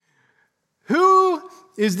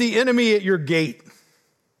is the enemy at your gate?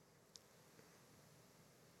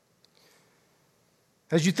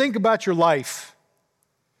 As you think about your life,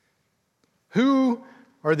 who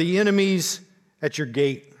are the enemies at your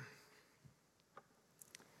gate?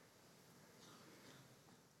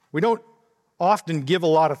 We don't often give a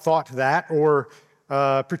lot of thought to that or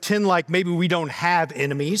pretend like maybe we don't have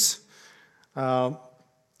enemies. But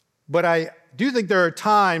I do think there are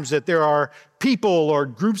times that there are people or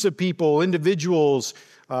groups of people, individuals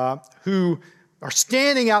who are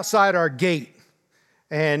standing outside our gate,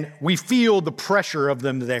 and we feel the pressure of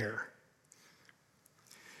them there.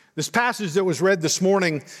 This passage that was read this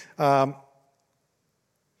morning so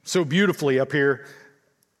beautifully up here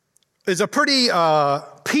is a pretty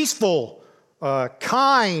peaceful,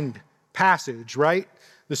 kind passage, right?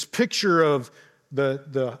 This picture of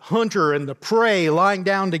the hunter and the prey lying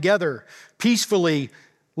down together, peacefully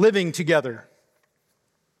living together.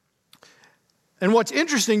 And what's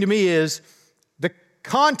interesting to me is the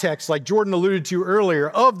context, like Jordan alluded to earlier,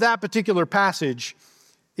 of that particular passage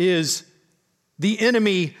is the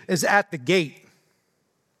enemy is at the gate.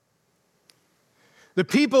 The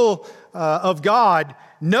people of God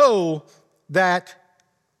know that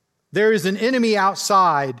there is an enemy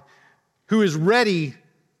outside who is ready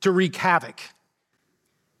to wreak havoc.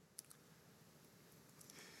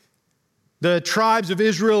 The tribes of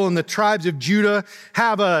Israel and the tribes of Judah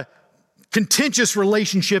have a contentious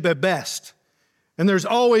relationship at best. And there's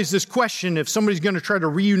always this question if somebody's going to try to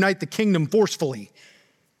reunite the kingdom forcefully.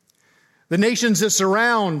 The nations that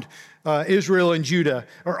surround Israel and Judah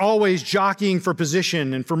are always jockeying for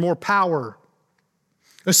position and for more power.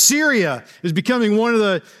 Assyria is becoming one of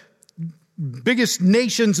the biggest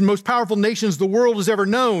nations and most powerful nations the world has ever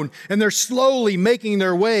known, and they're slowly making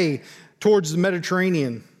their way towards the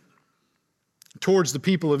Mediterranean, towards the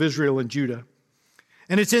people of Israel and Judah.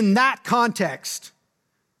 And it's in that context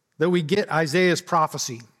that we get Isaiah's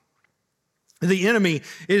prophecy. The enemy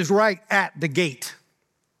is right at the gate.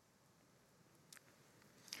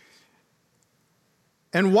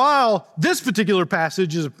 And while this particular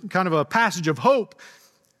passage is kind of a passage of hope,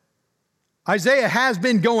 Isaiah has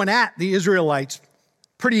been going at the Israelites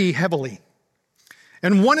pretty heavily.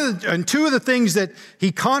 And two of the things that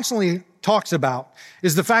he constantly talks about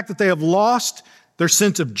is the fact that they have lost their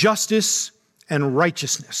sense of justice and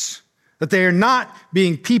righteousness, that they are not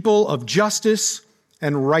being people of justice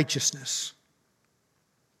and righteousness.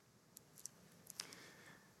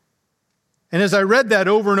 And as I read that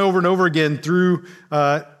over and over and over again through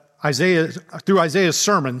Isaiah's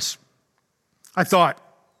sermons, I thought,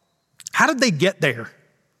 how did they get there?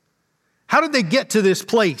 How did they get to this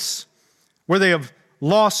place where they have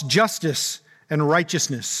lost justice and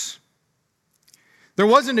righteousness? There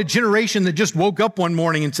wasn't a generation that just woke up one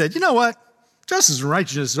morning and said, you know what? Justice and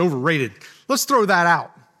righteousness is overrated. Let's throw that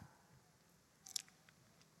out.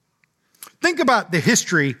 Think about the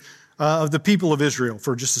history of the people of Israel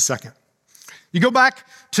for just a second. You go back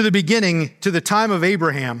to the beginning, to the time of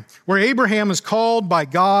Abraham, where Abraham is called by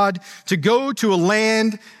God to go to a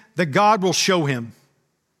land that God will show him.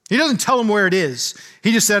 He doesn't tell him where it is.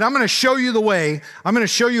 He just said, I'm going to show you the way. I'm going to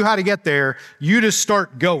show you how to get there. You just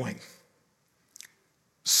start going.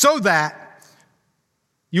 So that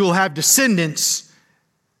you will have descendants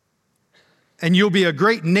and you'll be a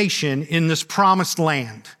great nation in this promised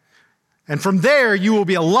land. And from there, you will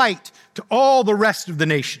be a light to all the rest of the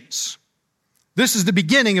nations. This is the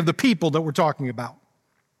beginning of the people that we're talking about.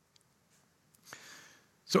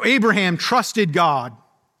 So Abraham trusted God,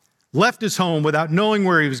 left his home without knowing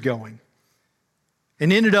where he was going,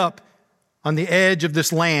 and ended up on the edge of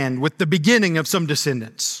this land with the beginning of some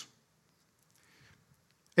descendants.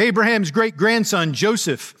 Abraham's great-grandson,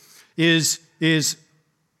 Joseph,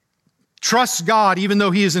 trusts God even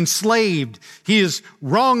though he is enslaved. He is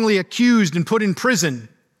wrongly accused and put in prison.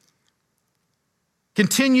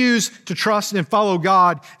 Continues to trust and follow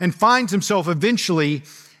God and finds himself eventually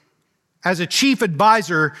as a chief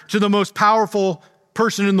advisor to the most powerful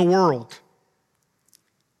person in the world.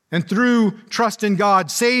 And through trust in God,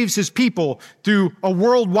 saves his people through a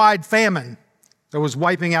worldwide famine that was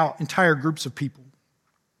wiping out entire groups of people.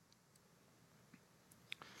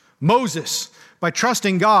 Moses, by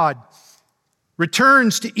trusting God,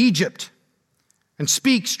 returns to Egypt and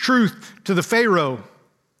speaks truth to the Pharaoh,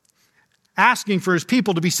 asking for his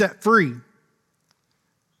people to be set free.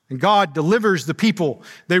 And God delivers the people.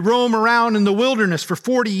 They roam around in the wilderness for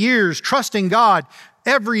 40 years, trusting God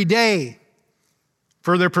every day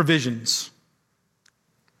for their provisions.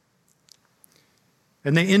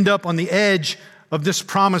 And they end up on the edge of this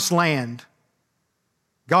promised land.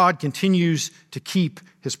 God continues to keep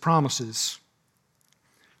his promises.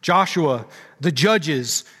 Joshua, the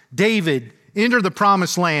judges, David enter the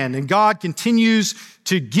promised land, and God continues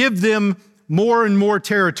to give them more and more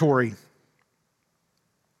territory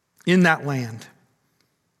in that land.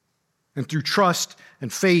 And through trust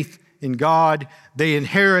and faith in God, they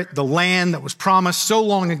inherit the land that was promised so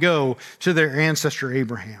long ago to their ancestor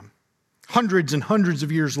Abraham, hundreds and hundreds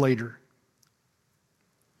of years later.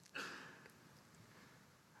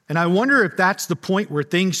 And I wonder if that's the point where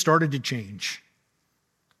things started to change.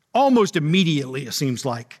 Almost immediately, it seems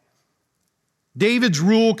like. David's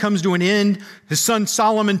rule comes to an end, his son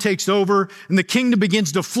Solomon takes over, and the kingdom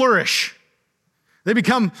begins to flourish. They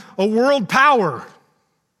become a world power.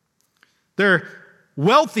 They're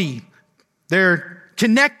wealthy, they're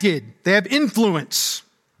connected, they have influence.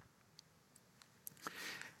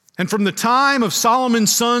 And from the time of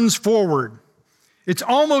Solomon's sons forward, it's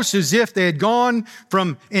almost as if they had gone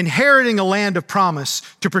from inheriting a land of promise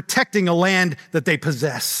to protecting a land that they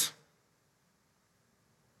possess.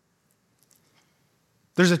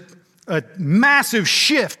 There's a massive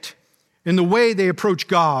shift in the way they approach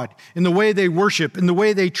God, in the way they worship, in the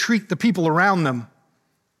way they treat the people around them.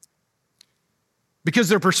 Because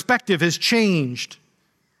their perspective has changed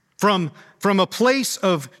from a place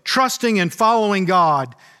of trusting and following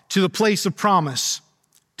God to the place of promise,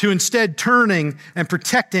 to instead turning and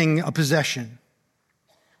protecting a possession.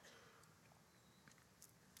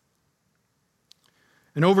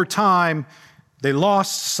 And over time, they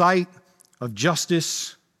lost sight of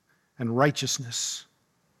justice and righteousness.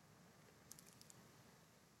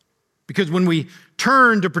 Because when we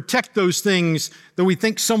turn to protect those things that we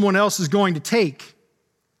think someone else is going to take,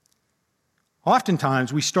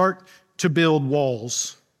 oftentimes we start to build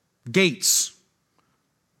walls, gates.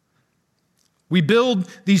 We build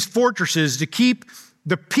these fortresses to keep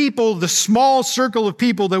the people, the small circle of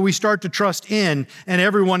people that we start to trust in, and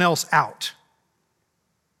everyone else out.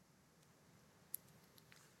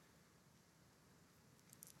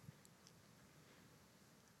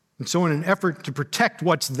 And so in an effort to protect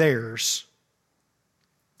what's theirs,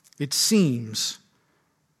 it seems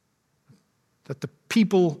that the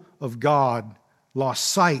people of God lost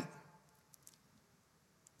sight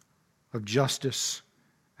of justice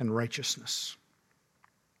and righteousness.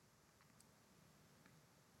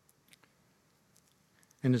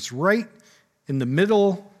 And it's right in the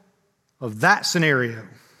middle of that scenario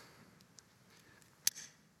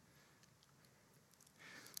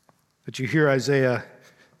that you hear Isaiah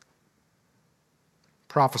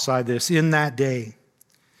prophesy this. In that day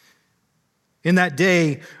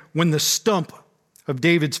when the stump of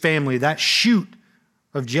David's family, that shoot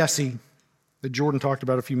of Jesse that Jordan talked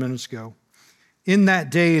about a few minutes ago, in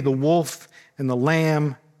that day the wolf and the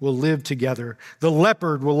lamb will live together. The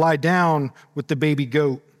leopard will lie down with the baby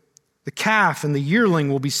goat. The calf and the yearling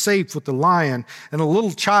will be safe with the lion, and a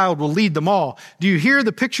little child will lead them all. Do you hear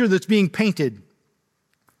the picture that's being painted?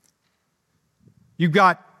 You've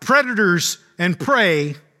got predators and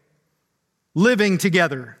prey living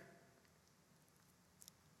together.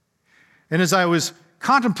 And as I was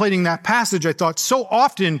contemplating that passage, I thought so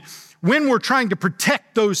often when we're trying to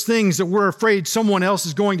protect those things that we're afraid someone else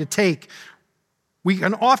is going to take, we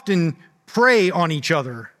can often prey on each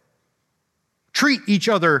other, treat each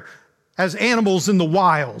other as animals in the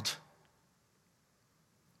wild.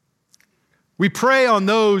 We prey on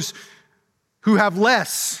those who have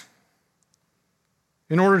less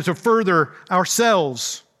in order to further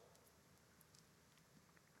ourselves.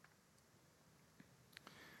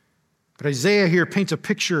 But Isaiah here paints a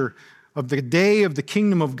picture of the day of the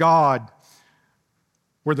kingdom of God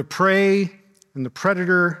where the prey and the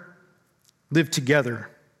predator live together.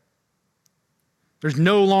 There's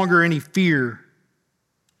no longer any fear,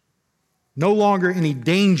 no longer any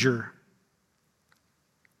danger.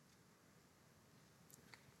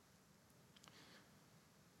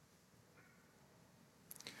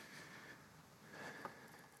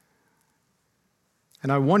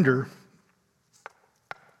 And I wonder,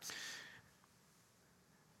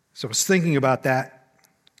 so I was thinking about that.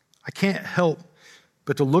 I can't help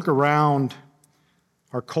but to look around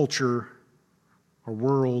our culture, our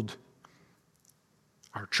world,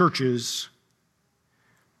 our churches,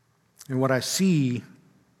 and what I see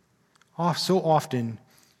so often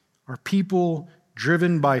are people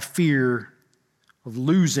driven by fear of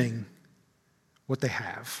losing what they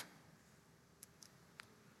have.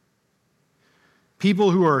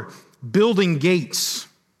 People who are building gates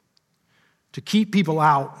to keep people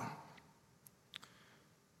out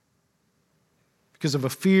because of a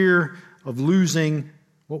fear of losing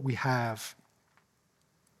what we have.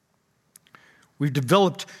 We've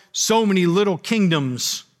developed so many little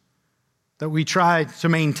kingdoms that we try to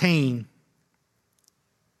maintain.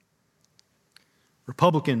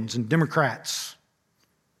 Republicans and Democrats,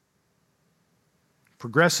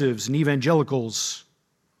 progressives and evangelicals,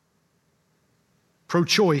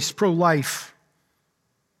 pro-choice, pro-life,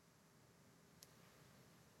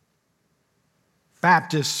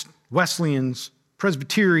 Baptists, Wesleyans,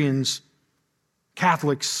 Presbyterians,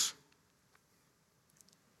 Catholics.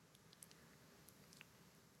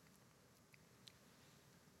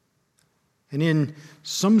 And in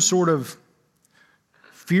some sort of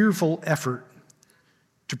fearful effort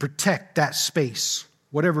to protect that space,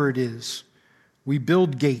 whatever it is, we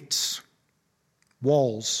build gates,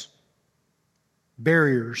 walls,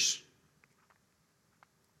 barriers.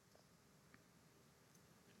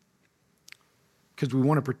 Because we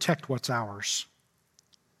want to protect what's ours.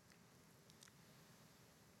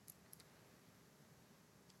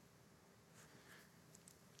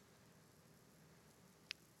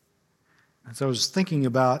 As I was thinking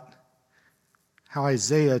about how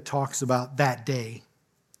Isaiah talks about that day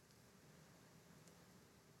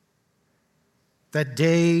that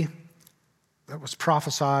was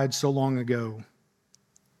prophesied so long ago,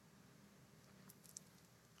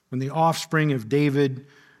 when the offspring of David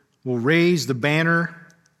will raise the banner.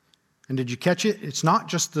 And did you catch it? It's not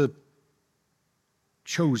just the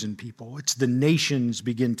chosen people. It's the nations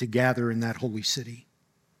begin to gather in that holy city.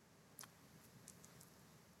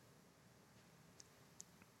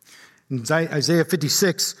 In Isaiah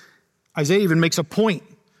 56, Isaiah even makes a point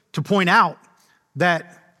to point out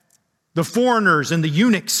that the foreigners and the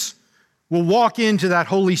eunuchs will walk into that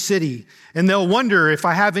holy city and they'll wonder, if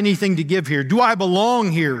I have anything to give here, do I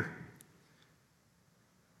belong here?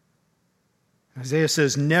 Isaiah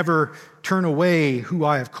says, never turn away who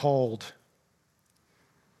I have called,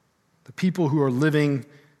 the people who are living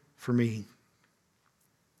for me.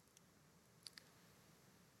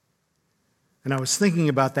 And I was thinking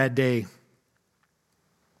about that day.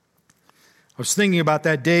 I was thinking about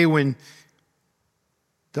that day when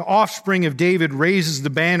the offspring of David raises the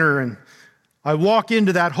banner and I walk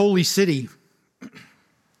into that holy city.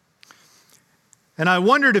 And I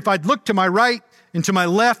wondered if I'd look to my right and to my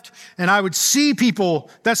left and I would see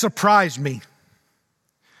people that surprised me.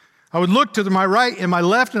 I would look to my right and my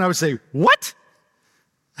left and I would say, what?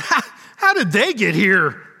 How did they get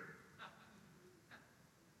here?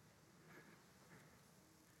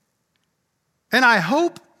 And I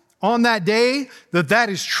hope on that day that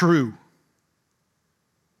is true.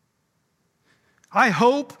 I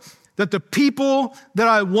hope that the people that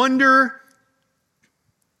I wonder,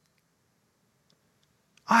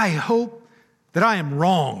 I hope that I am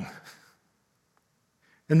wrong.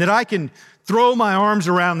 And that I can throw my arms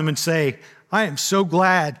around them and say, I am so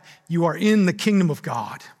glad you are in the kingdom of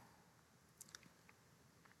God.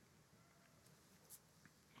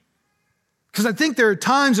 Because I think there are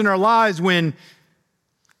times in our lives when,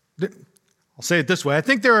 I'll say it this way, I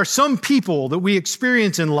think there are some people that we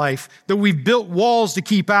experience in life that we've built walls to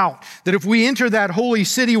keep out. That if we enter that holy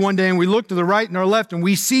city one day and we look to the right and our left and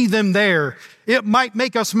we see them there, it might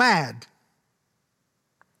make us mad.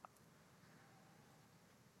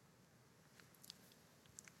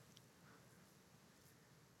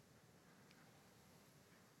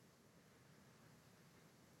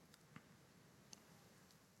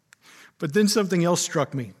 But then something else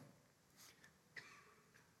struck me.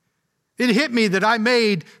 It hit me that I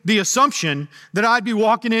made the assumption that I'd be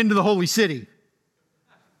walking into the holy city.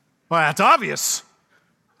 Well, that's obvious.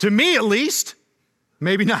 To me, at least.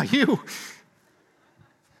 Maybe not you.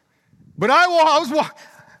 But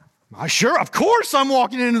of course I'm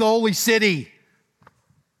walking into the holy city.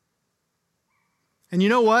 And you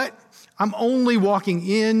know what? I'm only walking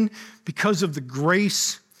in because of the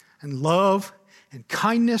grace and love and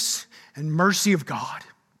kindness and mercy of God.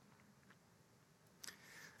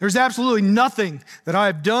 There's absolutely nothing that I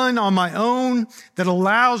have done on my own that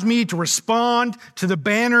allows me to respond to the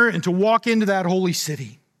banner and to walk into that holy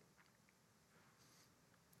city.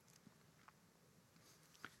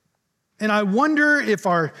 And I wonder if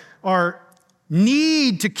our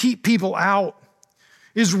need to keep people out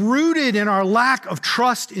is rooted in our lack of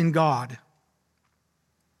trust in God.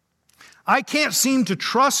 I can't seem to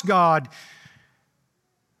trust God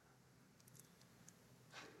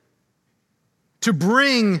to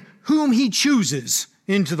bring whom He chooses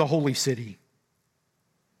into the holy city.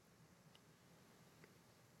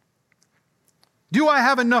 Do I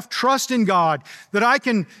have enough trust in God that I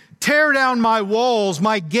can tear down my walls,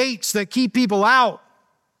 my gates that keep people out?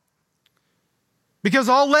 Because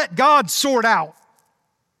I'll let God sort out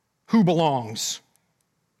who belongs.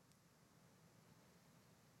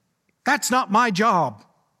 That's not my job.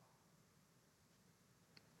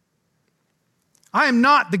 I am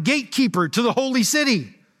not the gatekeeper to the holy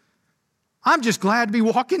city. I'm just glad to be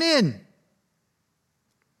walking in.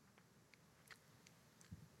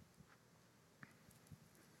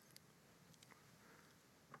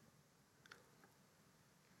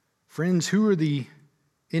 Friends, who are the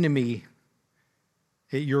enemy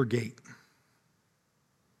at your gate?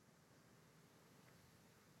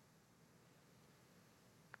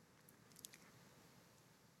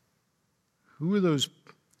 Who are those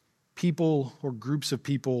people or groups of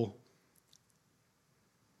people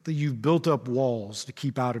that you've built up walls to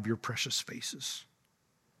keep out of your precious spaces?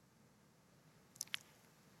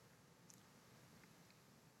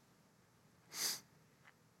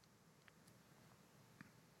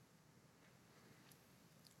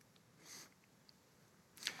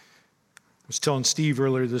 I was telling Steve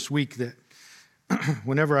earlier this week that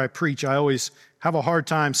whenever I preach, I always have a hard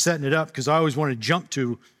time setting it up because I always want to jump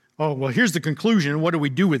to, oh, well, here's the conclusion. What do we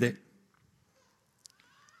do with it?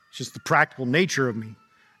 It's just the practical nature of me.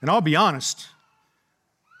 And I'll be honest,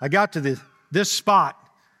 I got to this spot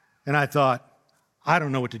and I thought, I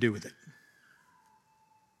don't know what to do with it.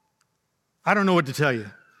 I don't know what to tell you.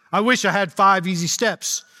 I wish I had 5 easy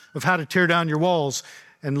steps of how to tear down your walls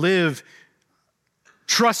and live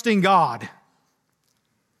trusting God.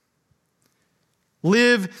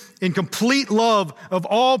 Live in complete love of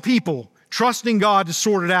all people, trusting God to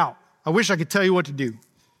sort it out. I wish I could tell you what to do.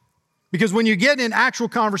 Because when you get in actual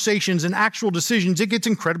conversations and actual decisions, it gets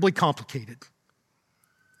incredibly complicated.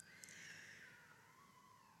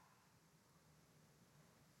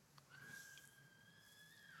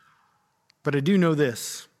 But I do know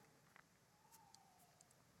this.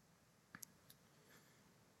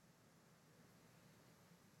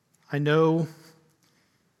 I know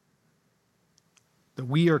that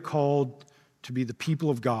we are called to be the people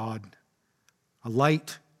of God, a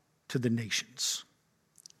light to the nations.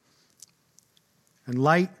 And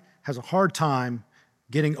light has a hard time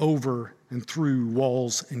getting over and through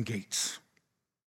walls and gates.